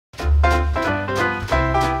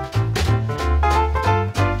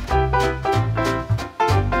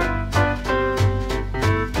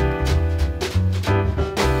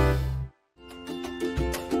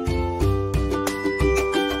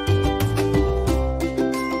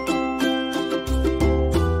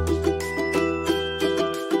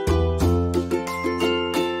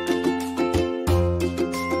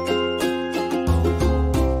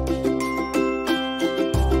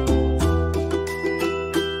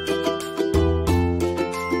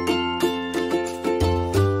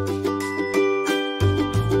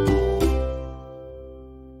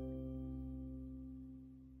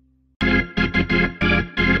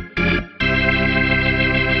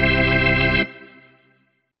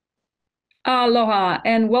Aloha,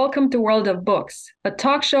 and welcome to World of Books, a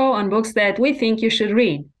talk show on books that we think you should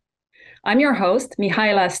read. I'm your host,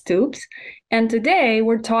 Mihaela Stoops, and today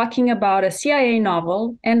we're talking about a CIA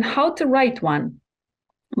novel and how to write one.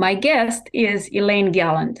 My guest is Elaine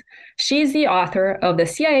Gallant. She's the author of the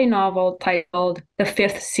CIA novel titled The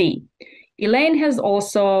Fifth Sea. Elaine has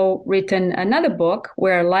also written another book,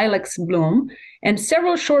 Where Lilacs Bloom, and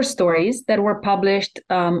several short stories that were published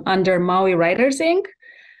under Maui Writers, Inc.,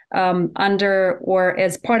 under or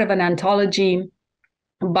as part of an anthology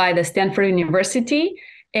by the Stanford University,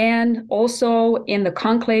 and also in the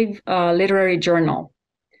Conclave Literary Journal.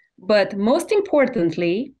 But most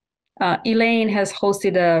importantly, Elaine has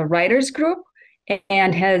hosted a writers group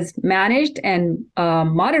and has managed and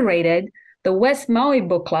moderated the West Maui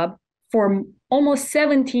Book Club for almost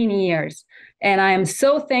 17 years. And I am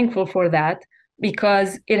so thankful for that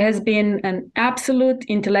because it has been an absolute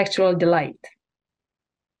intellectual delight.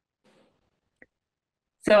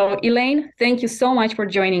 So, Elaine, thank you so much for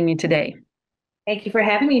joining me today. Thank you for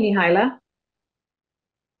having me, Mihaela.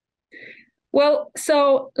 Well,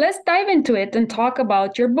 so let's dive into it and talk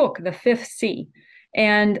about your book, The Fifth Sea.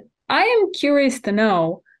 And I am curious to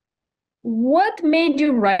know, what made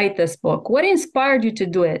you write this book? What inspired you to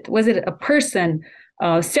do it? Was it a person,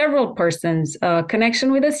 several persons, a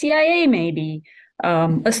connection with the CIA maybe,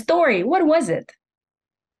 a story? What was it?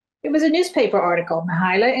 It was a newspaper article,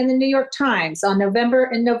 Mihaela, in the New York Times in November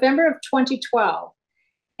of 2012.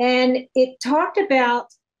 And it talked about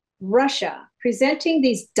Russia presenting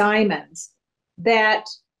these diamonds that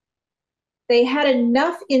they had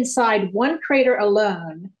enough inside one crater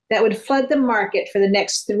alone that would flood the market for the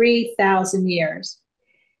next 3,000 years.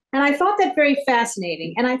 And I thought that very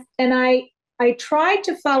fascinating. And I tried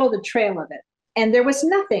to follow the trail of it. And there was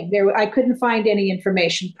nothing. I couldn't find any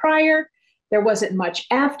information prior. There wasn't much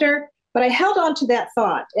after, but I held on to that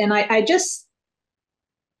thought. And I just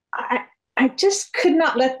could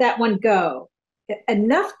not let that one go.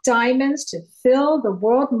 Enough diamonds to fill the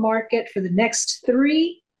world market for the next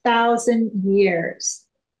 3,000 years.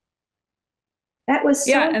 That was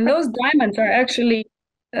so and those diamonds are actually,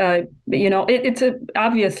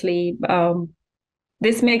 obviously,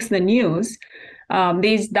 this makes the news.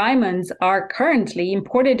 These diamonds are currently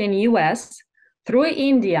imported in U.S. through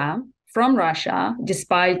India from Russia,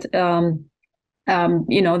 despite the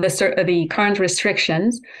current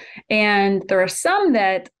restrictions. And there are some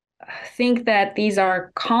that think that these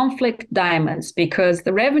are conflict diamonds because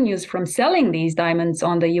the revenues from selling these diamonds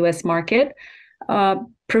on the U.S. market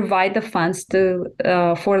provide the funds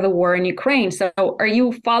for the war in Ukraine. So are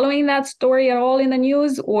you following that story at all in the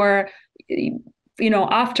news, or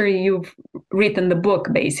after you've written the book,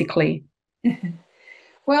 basically?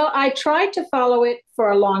 Well, I tried to follow it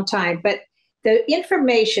for a long time, but the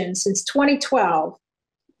information since 2012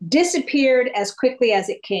 disappeared as quickly as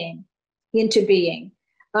it came into being.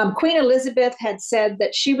 Queen Elizabeth had said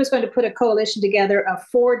that she was going to put a coalition together of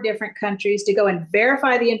 4 different countries to go and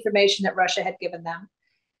verify the information that Russia had given them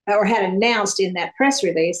or had announced in that press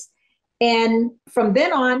release. And from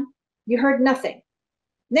then on, you heard nothing.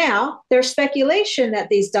 Now, there's speculation that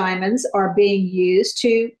these diamonds are being used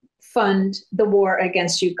to fund the war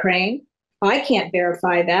against Ukraine. I can't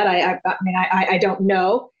verify that. I don't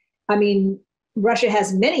know. I mean, Russia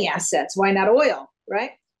has many assets. Why not oil,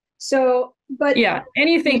 right? So, but yeah,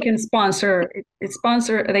 anything can sponsor. They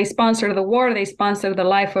sponsor the war. They sponsor the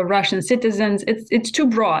life of Russian citizens. It's too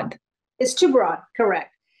broad. It's too broad,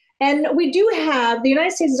 correct. And we do have, the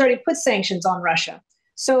United States has already put sanctions on Russia.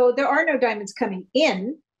 So there are no diamonds coming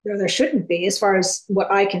in, or there shouldn't be, as far as what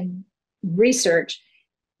I can research.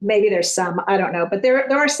 Maybe there's some, I don't know, but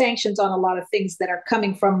there are sanctions on a lot of things that are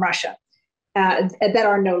coming from Russia that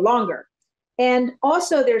are no longer. And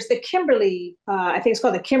also there's the Kimberley, I think it's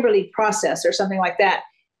called the Kimberley process or something like that.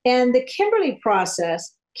 And the Kimberley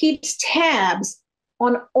process keeps tabs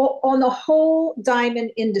on the whole diamond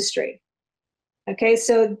industry. Okay,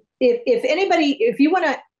 so if you want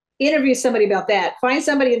to interview somebody about that, find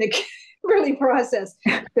somebody in the Kimberley process,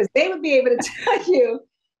 because they would be able to tell you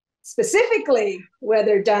specifically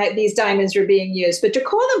whether these diamonds are being used. But to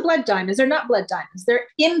call them blood diamonds, they're not blood diamonds. They're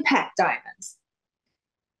impact diamonds.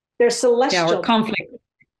 They're celestial. Yeah, or conflict.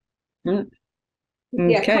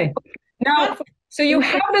 Okay. Now, so you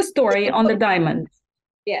have the story on the diamonds.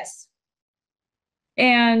 Yes.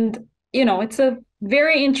 And, it's a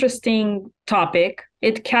very interesting topic.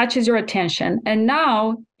 It catches your attention. And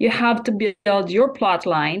now you have to build your plot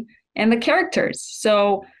line and the characters.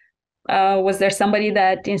 So was there somebody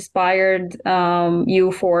that inspired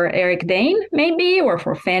you for Eric Dane, maybe, or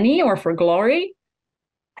for Fanny, or for Glory?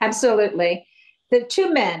 Absolutely. The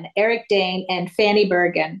 2 men, Eric Dane and Fanny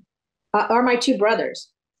Bergen, are my two brothers.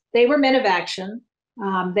 They were men of action.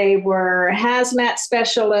 They were hazmat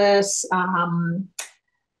specialists,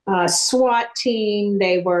 SWAT team.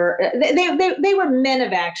 They were men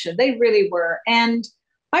of action. They really were. And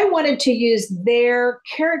I wanted to use their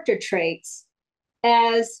character traits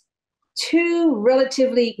as two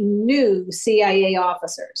relatively new CIA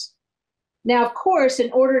officers. Now, of course,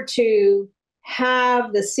 in order to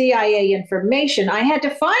have the CIA information, I had to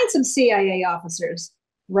find some CIA officers,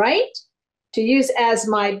 right, to use as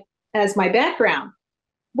my background.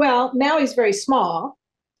 Well, Maui's very small,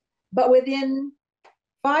 but within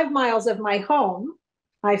 5 miles of my home,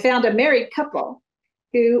 I found a married couple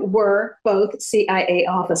who were both CIA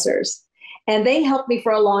officers. And they helped me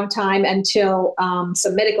for a long time until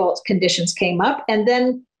some medical conditions came up. And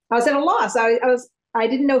then I was at a loss. I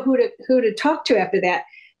didn't know who to talk to after that.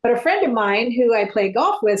 But a friend of mine who I play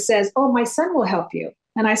golf with says, "Oh, my son will help you."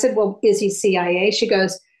 And I said, "Well, is he CIA?" She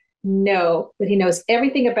goes, "No, but he knows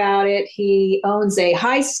everything about it. He owns a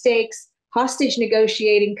high stakes hostage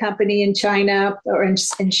negotiating company in China or in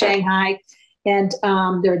Shanghai. And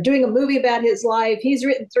they're doing a movie about his life. He's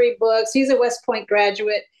written 3 books. He's a West Point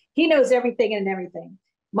graduate. He knows everything and everything.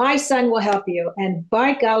 My son will help you." And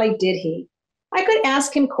by golly, did he. I could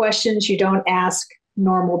ask him questions you don't ask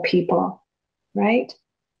normal people, right?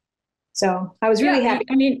 So I was really happy.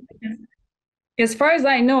 I mean, as far as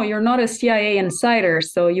I know, you're not a CIA insider,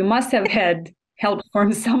 so you must have had help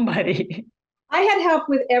from somebody. I had help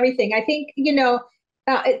with everything. I think,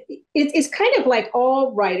 it's kind of like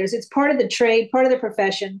all writers. It's part of the trade, part of the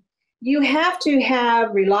profession. You have to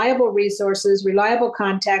have reliable resources, reliable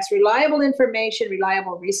contacts, reliable information,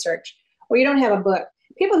 reliable research, or you don't have a book.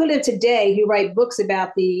 People who live today who write books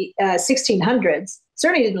about the 1600s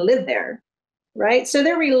certainly didn't live there, right? So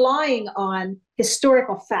they're relying on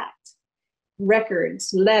historical facts,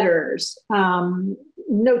 records, letters,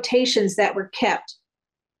 notations that were kept,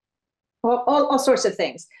 all sorts of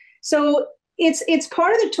things. So it's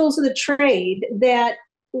part of the tools of the trade that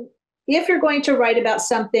if you're going to write about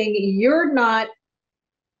something you're not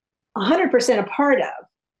 100% a part of,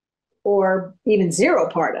 or even zero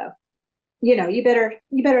part of, you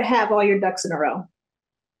better have all your ducks in a row.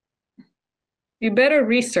 You better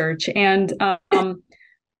research. And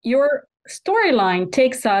your storyline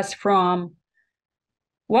takes us from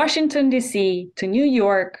Washington, D.C. to New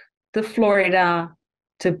York to Florida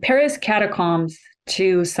to Paris catacombs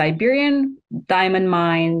to Siberian diamond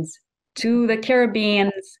mines to the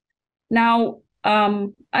Caribbean. Now,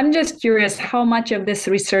 I'm just curious how much of this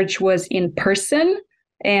research was in person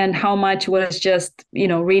and how much was just,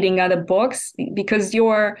 reading other books, because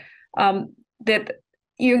you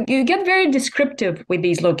get very descriptive with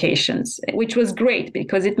these locations, which was great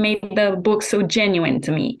because it made the book so genuine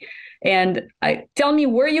to me. And tell me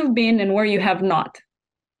where you've been and where you have not.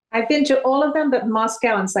 I've been to all of them but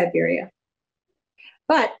Moscow and Siberia.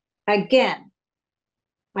 But again,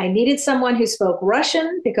 I needed someone who spoke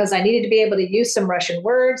Russian because I needed to be able to use some Russian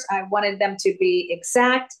words. I wanted them to be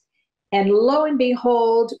exact. And lo and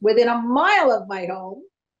behold, within a mile of my home,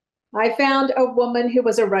 I found a woman who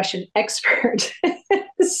was a Russian expert.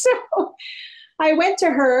 So I went to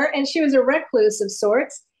her, and she was a recluse of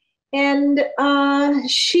sorts. And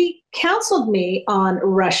she counseled me on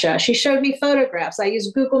Russia. She showed me photographs. I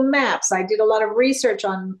used Google Maps. I did a lot of research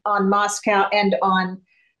on Moscow and on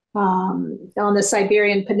the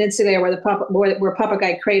Siberian Peninsula where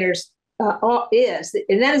Papagai craters is.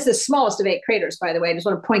 And that is the smallest of 8 craters, by the way. I just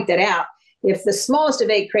want to point that out. If the smallest of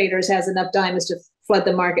 8 craters has enough diamonds to flood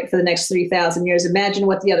the market for the next 3,000 years, imagine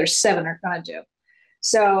what the other 7 are going to do.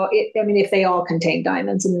 So, if they all contain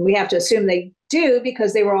diamonds, and we have to assume they do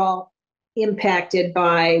because they were all impacted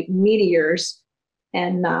by meteors.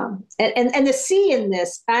 And the C in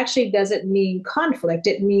this actually doesn't mean conflict.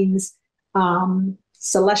 It means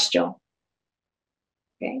celestial.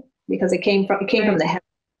 Okay, because it came from the heaven.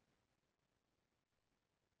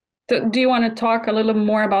 So do you want to talk a little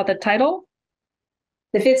more about the title?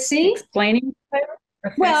 The 5th C? Explaining.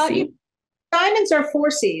 Well, diamonds are 4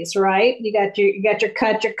 C's, right? You got your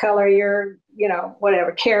cut, your color, your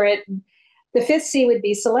whatever, carat. The 5th C would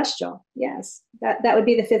be celestial. Yes, that would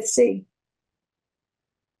be the 5th C.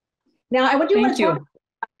 Now I want to talk about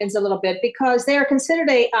diamonds a little bit because they are considered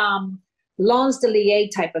a Lance de Lier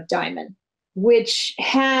type of diamond, which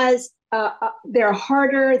has they're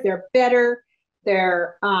harder, they're better,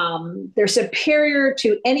 they're superior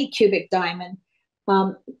to any cubic diamond.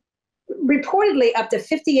 Reportedly up to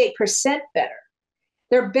 58% better.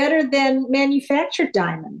 They're better than manufactured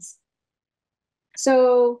diamonds.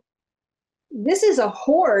 So this is a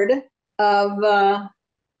hoard of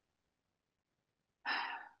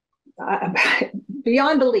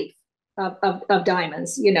beyond belief. of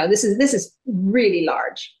diamonds. This is really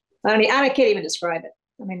large. I can't even describe it.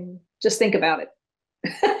 I mean, just think about it.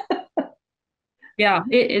 Yeah,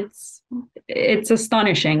 it's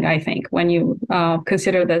astonishing, I think, when you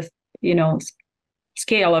consider the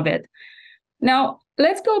scale of it. Now,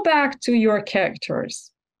 let's go back to your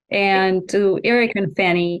characters and to Eric and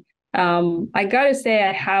Fanny. I gotta say,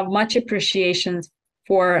 I have much appreciation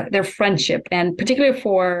for their friendship, and particularly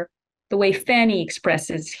for the way Fanny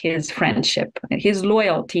expresses his friendship, his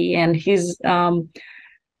loyalty, and his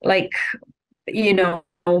like you know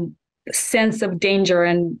sense of danger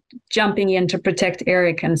and jumping in to protect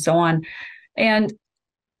Eric and so on. And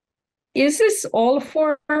is this all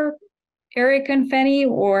for Eric and Fanny,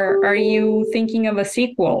 or are you thinking of a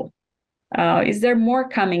sequel? Is there more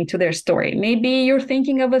coming to their story? Maybe you're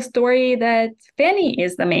thinking of a story that Fanny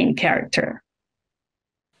is the main character.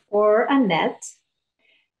 Or Annette.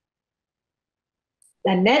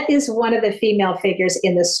 Annette is one of the female figures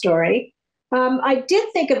in the story. I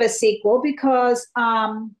did think of a sequel because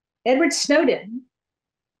Edward Snowden,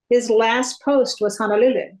 his last post was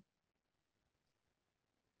Honolulu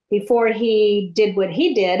before he did what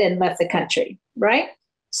he did and left the country, right?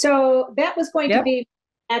 So that was going to be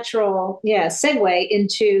a natural, segue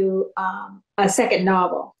into a second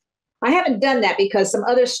novel. I haven't done that because some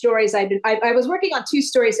other stories I was working on two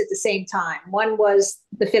stories at the same time. One was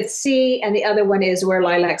The Fifth Sea, and the other one is Where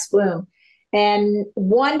Lilacs Bloom. And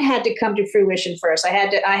one had to come to fruition first. I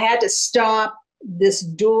had to stop this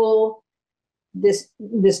duel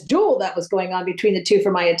that was going on between the two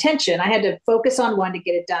for my attention. I had to focus on one to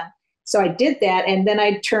get it done. So I did that, and then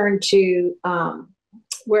I turned to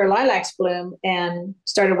Where Lilacs Bloom and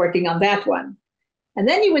started working on that one. And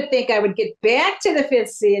then you would think I would get back to The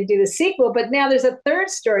Fifth Sea and do the sequel, but now there's a third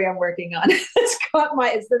story I'm working on.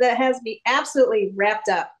 That has me absolutely wrapped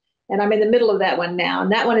up. And I'm in the middle of that one now. And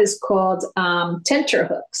that one is called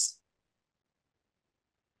Tenterhooks.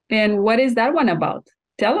 And what is that one about?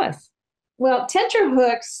 Tell us. Well,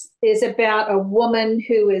 Tenterhooks is about a woman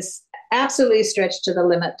who is absolutely stretched to the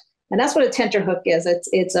limit. And that's what a tenterhook is.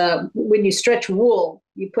 It's when you stretch wool,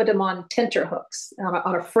 you put them on tenterhooks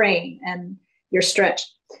on a frame, and you're stretched.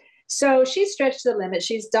 So she's stretched to the limit.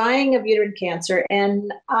 She's dying of uterine cancer, and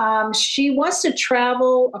she wants to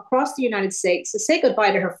travel across the United States to say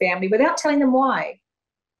goodbye to her family without telling them why.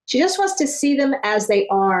 She just wants to see them as they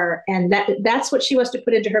are, and that's what she wants to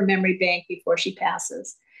put into her memory bank before she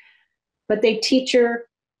passes. But they teach her,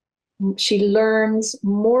 she learns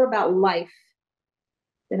more about life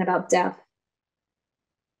than about death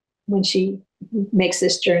when she makes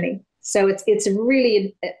this journey. So it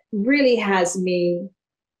really has me.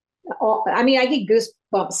 I mean, I get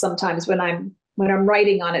goosebumps sometimes when I'm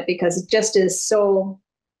writing on it because it just is so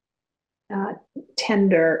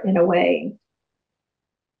tender in a way.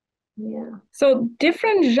 Yeah. So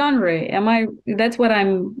different genre. That's what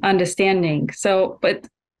I'm understanding. So, but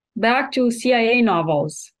back to CIA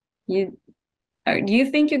novels. Do you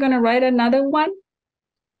think you're going to write another one?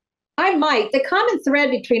 I might. The common thread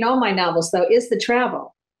between all my novels, though, is the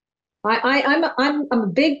travel. I'm a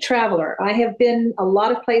big traveler. I have been a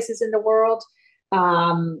lot of places in the world.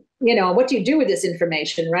 What do you do with this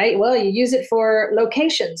information, right? Well, you use it for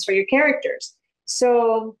locations for your characters.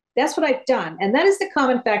 So that's what I've done. And that is the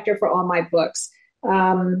common factor for all my books.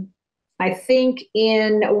 I think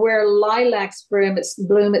in Where Lilacs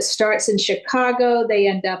Bloom, it starts in Chicago. They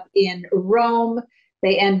end up in Rome.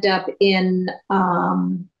 They end up in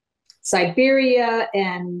Siberia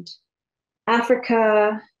and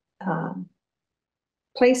Africa,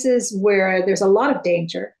 places where there's a lot of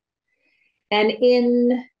danger. And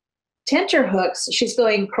in Tenterhooks, she's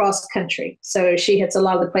going cross country. So she hits a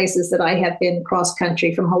lot of the places that I have been cross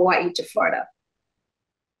country, from Hawaii to Florida.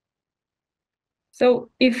 So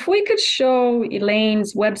if we could show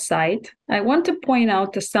Elaine's website, I want to point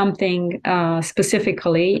out to something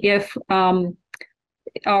specifically. If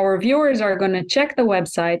our viewers are going to check the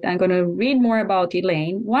website, I'm going to read more about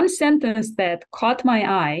Elaine. One sentence that caught my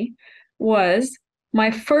eye was,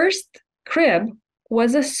 "My first crib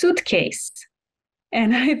was a suitcase."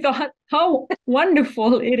 And I thought how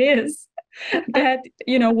wonderful it is that,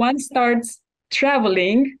 one starts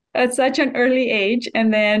traveling at such an early age,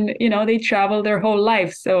 and then, they travel their whole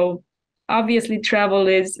life. So obviously travel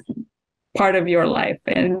is part of your life,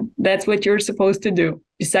 and that's what you're supposed to do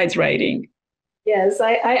besides writing. Yes,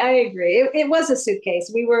 I agree. It was a suitcase.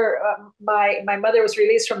 We were, my mother was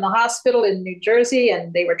released from the hospital in New Jersey,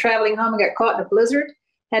 and they were traveling home and got caught in a blizzard,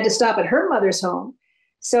 had to stop at her mother's home.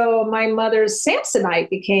 So my mother's Samsonite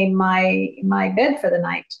became my bed for the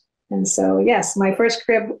night. And so, yes, my first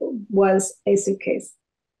crib was a suitcase.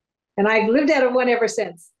 And I've lived out of one ever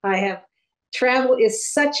since. I have travel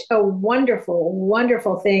is such a wonderful,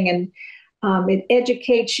 wonderful thing. And it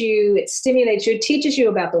educates you, it stimulates you, it teaches you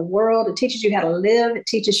about the world, it teaches you how to live, it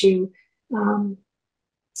teaches you um,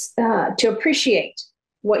 to appreciate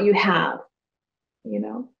what you have, you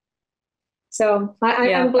know. So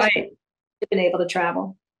I'm blessed to have been able to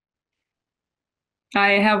travel.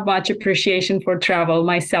 I have much appreciation for travel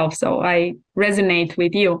myself, so I resonate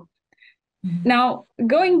with you. Mm-hmm. Now,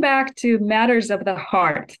 going back to matters of the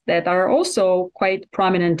heart that are also quite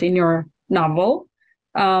prominent in your novel,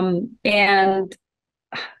 and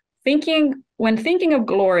thinking of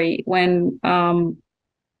Glory, when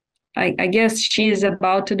I guess she's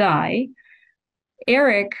about to die,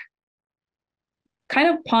 Eric kind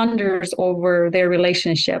of ponders over their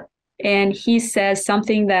relationship. And he says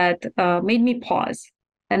something that made me pause.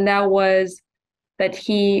 And that was that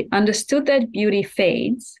he understood that beauty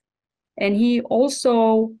fades. And he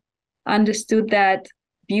also understood that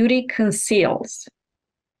beauty conceals.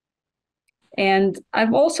 And I've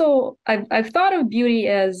thought of beauty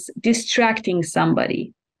as distracting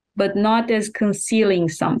somebody, but not as concealing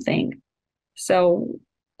something. So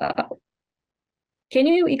can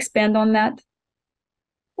you expand on that?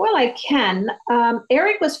 Well, I can.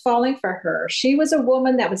 Eric was falling for her. She was a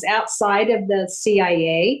woman that was outside of the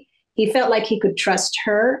CIA. He felt like he could trust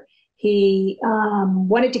her. He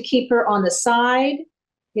wanted to keep her on the side,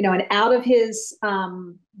 you know, and out of his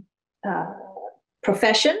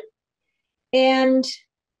profession. And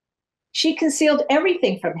she concealed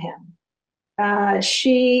everything from him.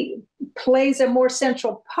 She plays a more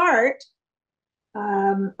central part.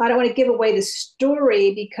 I don't want to give away the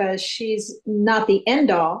story because she's not the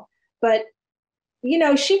end all, but you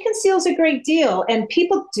know, she conceals a great deal, and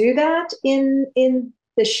people do that in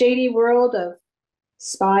the shady world of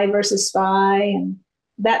spy versus spy and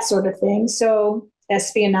that sort of thing. So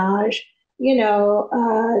espionage, you know,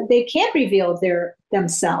 they can't reveal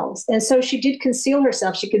themselves, and so she did conceal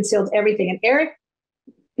herself. She concealed everything, and Eric,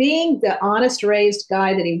 being the honest, raised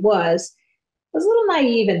guy that he was a little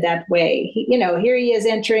naive in that way. He, you know, here he is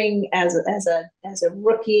entering as a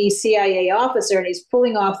rookie CIA officer, and he's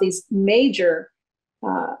pulling off these major.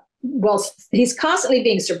 Well, he's constantly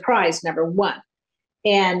being surprised. Number one,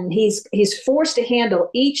 and he's forced to handle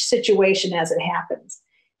each situation as it happens,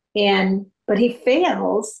 but he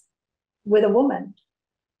fails with a woman.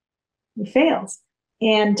 He fails,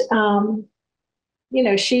 and you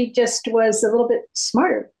know, she just was a little bit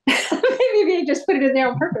smarter. Maybe he just put it in there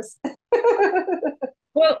on purpose.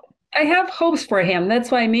 Well, I have hopes for him. That's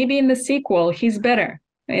why maybe in the sequel he's better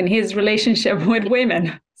in his relationship with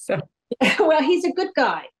women. So, well, he's a good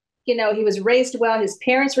guy. You know, he was raised well. His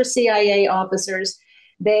parents were CIA officers.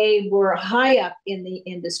 They were high up in the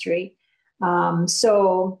industry. He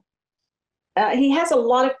has a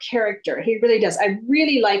lot of character. He really does. I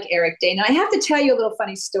really like Eric Dane. And I have to tell you a little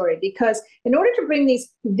funny story, because in order to bring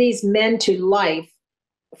these men to life,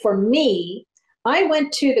 for me, I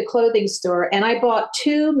went to the clothing store and I bought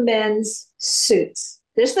 2 men's suits.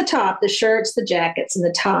 There's the top, the shirts, the jackets, and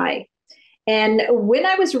the tie. And when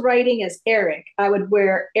I was writing as Eric, I would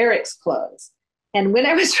wear Eric's clothes. And when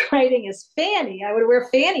I was writing as Fanny, I would wear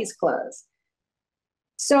Fanny's clothes.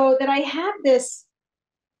 So that I have this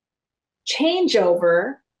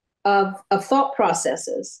changeover of thought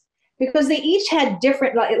processes, because they each had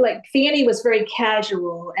different, like Fanny was very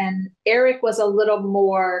casual and Eric was a little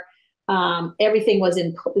more, everything was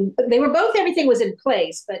everything was in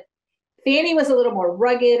place, but Fanny was a little more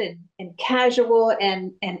rugged and casual,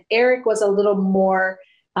 and Eric was a little more,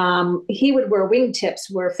 he would wear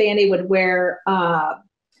wingtips where Fanny would wear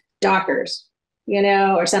Dockers, you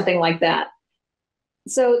know, or something like that.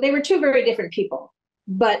 So they were 2 very different people,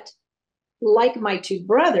 but like my 2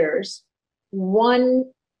 brothers,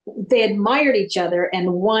 they admired each other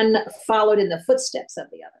and one followed in the footsteps of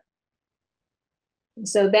the other.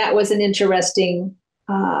 So that was an interesting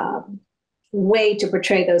way to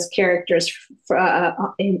portray those characters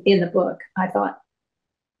in the book, I thought.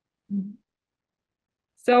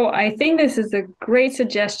 So I think this is a great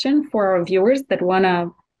suggestion for our viewers that want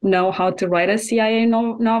to know how to write a CIA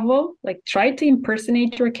novel. Like, try to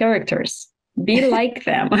impersonate your characters. Be like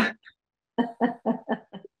them.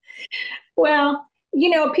 Well, you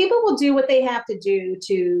know, people will do what they have to do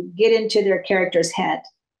to get into their character's head.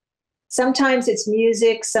 Sometimes it's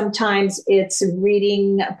music, sometimes it's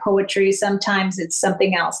reading poetry, sometimes it's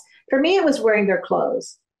something else. For me, it was wearing their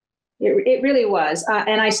clothes. It really was.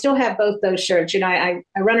 And I still have both those shirts. You know, I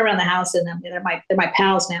run around the house in them. They're my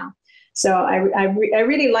pals now. So I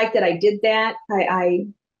really like that I did that. I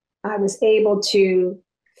was able to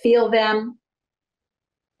feel them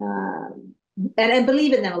and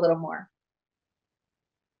believe in them a little more.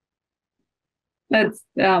 That's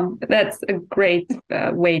a great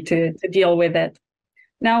way to deal with it.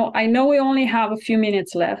 Now, I know we only have a few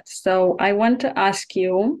minutes left, so I want to ask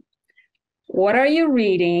you, what are you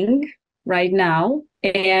reading right now?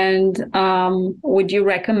 And would you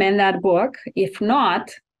recommend that book? If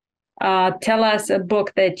not, tell us a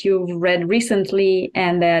book that you've read recently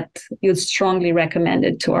and that you'd strongly recommend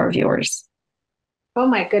it to our viewers. Oh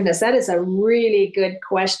my goodness, that is a really good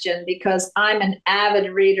question because I'm an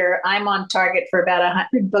avid reader. I'm on target for about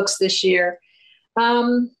 100 books this year.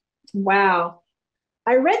 Wow.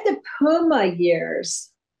 I read The Puma Years.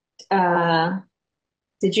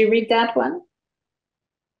 Did you read that one?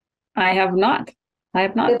 I have not. I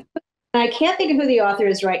have not. I can't think of who the author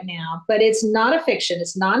is right now, but it's not a fiction.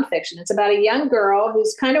 It's nonfiction. It's about a young girl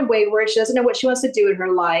who's kind of wayward. She doesn't know what she wants to do in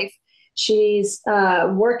her life. She's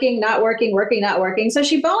working, not working, working, not working. So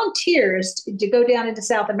she volunteers to go down into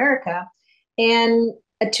South America and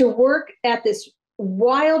to work at this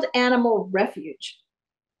wild animal refuge.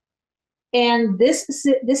 And this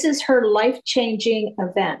is her life-changing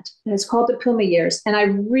event. And it's called The Puma Years. And I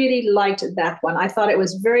really liked that one. I thought it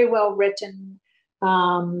was very well written.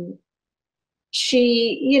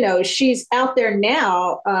 She's out there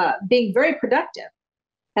now being very productive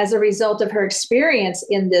as a result of her experience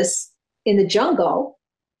in the jungle,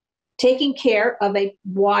 taking care of a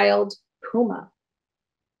wild puma.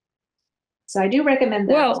 So I do recommend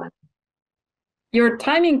that one. Your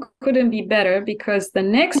timing couldn't be better because the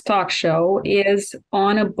next talk show is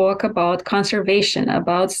on a book about conservation,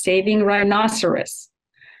 about saving rhinoceros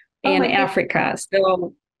in Africa.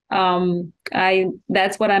 So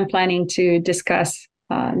that's what I'm planning to discuss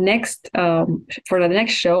next for the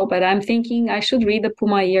next show. But I'm thinking I should read The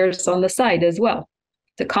Puma Years on the side as well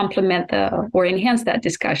to complement or enhance that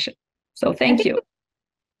discussion. So thank you.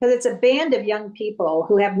 Because it's a band of young people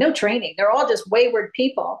who have no training. They're all just wayward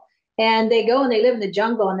people. And they go and they live in the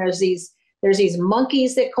jungle, and there's these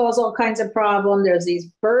monkeys that cause all kinds of problems. There's these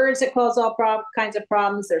birds that cause all kinds of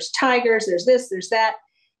problems. There's tigers. There's this. There's that.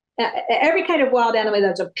 Every kind of wild animal.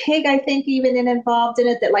 There's a pig, I think, even involved in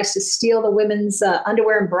it that likes to steal the women's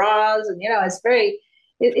underwear and bras. And it's very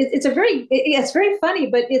funny,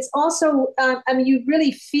 but it's also you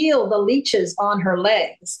really feel the leeches on her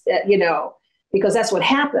legs, because that's what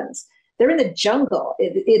happens. They're in the jungle.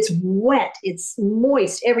 It's wet. It's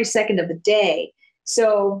moist every second of the day.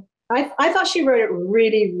 So I thought she wrote it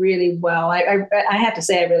really, really well. I have to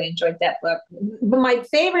say I really enjoyed that book. But my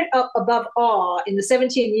favorite above all in the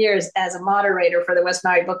 17 years as a moderator for the West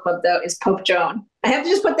Maui Book Club, though, is Pope Joan. I have to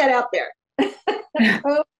just put that out there.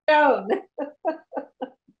 Pope Joan.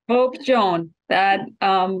 Pope Joan. That,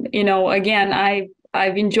 again,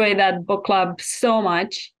 I've enjoyed that book club so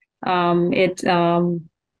much.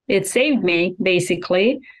 It saved me,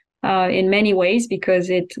 basically, in many ways, because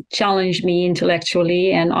it challenged me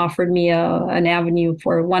intellectually and offered me an avenue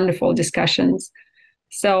for wonderful discussions.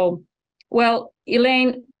 So, well,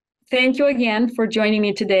 Elaine, thank you again for joining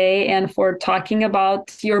me today and for talking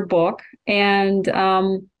about your book. And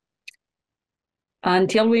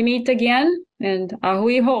until we meet again, and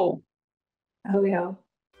ahui ho. Ahui ho.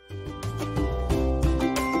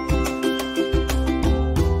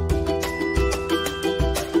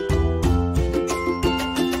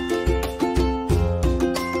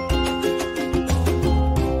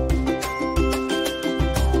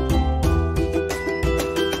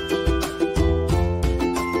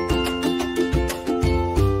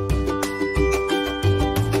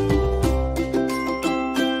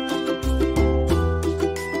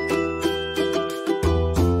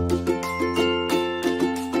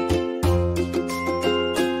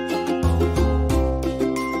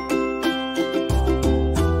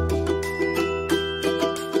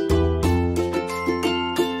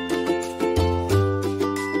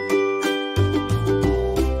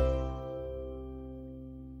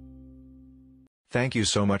 Thank you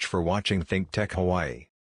so much for watching ThinkTech Hawaii.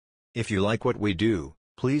 If you like what we do,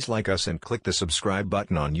 please like us and click the subscribe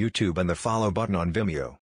button on YouTube and the follow button on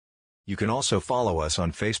Vimeo. You can also follow us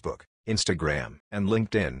on Facebook, Instagram, and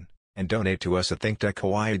LinkedIn, and donate to us at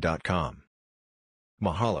thinktechhawaii.com.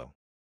 Mahalo.